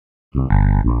Banana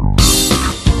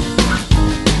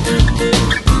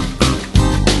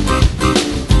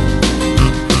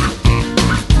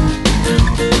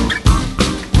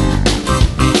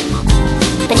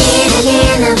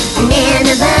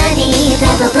bunny,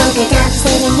 purple polka dots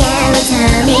with a yellow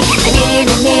tummy.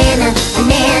 Banana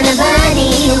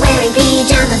bunny, wearing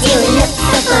pajamas, you look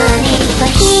so funny.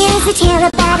 Well, here's a tale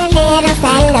about a little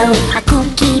fellow, a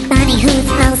kooky bunny who's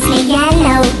mostly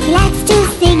yellow. Likes to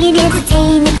sing and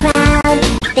entertain the crowd.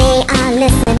 They all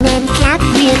listen and clap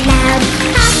real loud.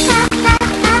 Hop, hop, hop,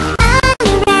 hop,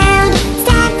 all around. It's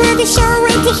time for the show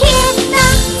and to hear the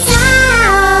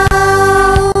sound.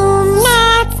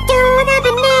 Let's do the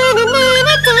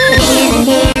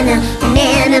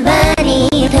banana bunny,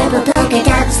 purple polka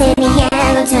dots in a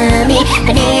yellow tummy.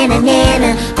 Banana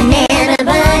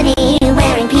bunny,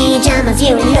 wearing pajamas,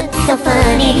 you look so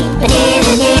funny.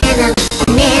 Banana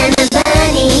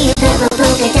bunny, purple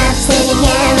polka dots in a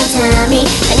yellow tummy.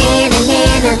 Banana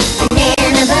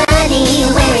bunny,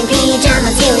 wearing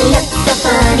pajamas, you look so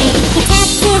funny. He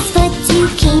taps his foot to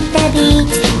keep the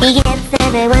beat. He gets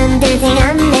everyone dancing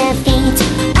on their feet.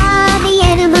 All the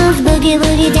animals boogie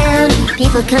woogie down.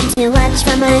 People come to watch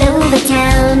from all over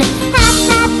town. Hop,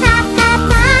 hop, hop, hop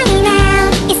all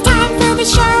around. It's time for the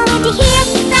show and to hear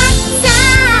the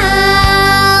sound.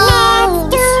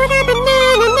 Let's do the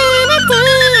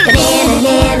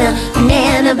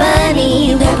banana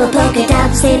bunny, purple polka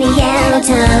dots in a yellow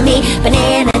tummy.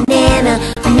 Banana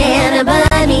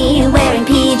bunny, wearing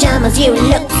pajamas, you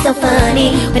look so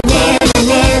funny. Banana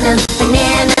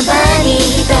bunny,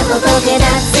 purple polka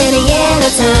dots in a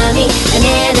yellow tummy.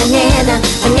 Banana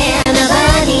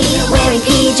bunny, wearing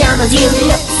pajamas, you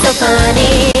look so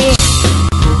funny.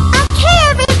 Okay,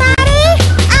 everybody,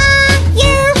 are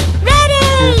you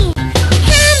ready?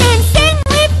 Come and sing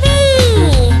with me.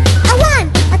 A 1,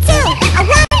 a 2, a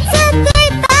 1, 2, 3,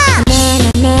 4.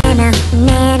 Banana,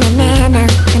 banana, banana,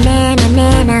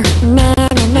 banana, banana,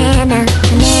 banana,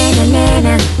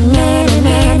 banana, banana,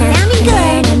 banana. Sounding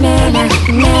good. Banana,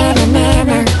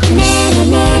 banana, banana,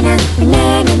 banana,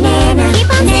 banana, banana. Keep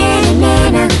on singing.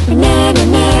 Banana, banana,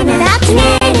 banana. Stop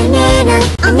tonight. Banana,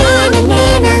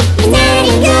 banana, banana,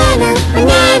 banana,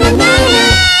 banana, banana.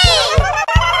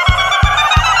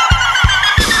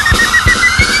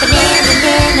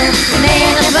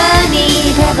 Banana bunny,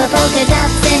 purple polka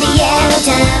dots in a yellow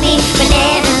tummy. Banana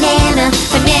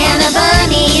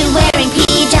bunny, wearing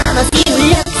pajamas, you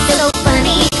look so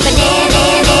funny. Banana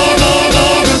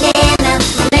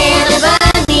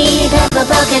bunny, purple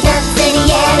polka dots in a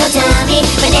yellow tummy.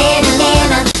 Banana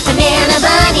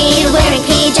bunny, wearing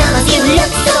pajamas, you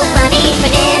look so funny.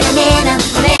 Banana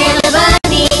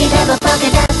bunny, purple polka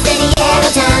dots in a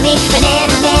yellow tummy.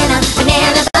 Banana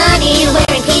bunny,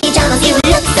 wearing pajamas, you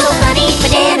look so funny.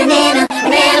 Banana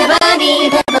bunny,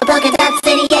 purple polka dots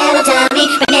in a yellow tummy.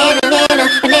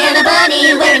 Banana bunny,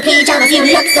 wearing pajamas, you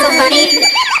look so funny.